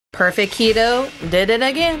Perfect Keto did it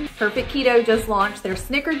again. Perfect Keto just launched their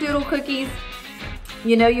Snickerdoodle cookies.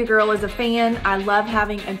 You know your girl is a fan. I love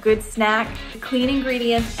having a good snack, clean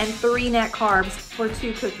ingredients, and 3 net carbs for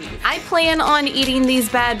 2 cookies. I plan on eating these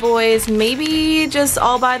bad boys maybe just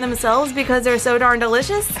all by themselves because they're so darn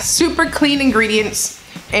delicious. Super clean ingredients,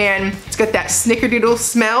 and it's got that Snickerdoodle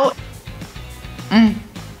smell.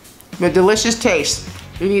 The delicious taste.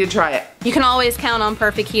 You need to try it. You can always count on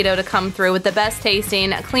Perfect Keto to come through with the best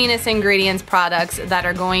tasting, cleanest ingredients products that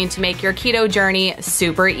are going to make your keto journey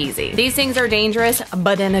super easy. These things are dangerous,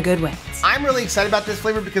 but in a good way. I'm really excited about this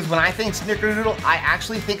flavor because when I think Snickerdoodle, I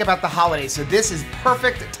actually think about the holidays. So this is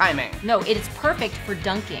perfect timing. No, it is perfect for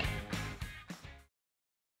dunking.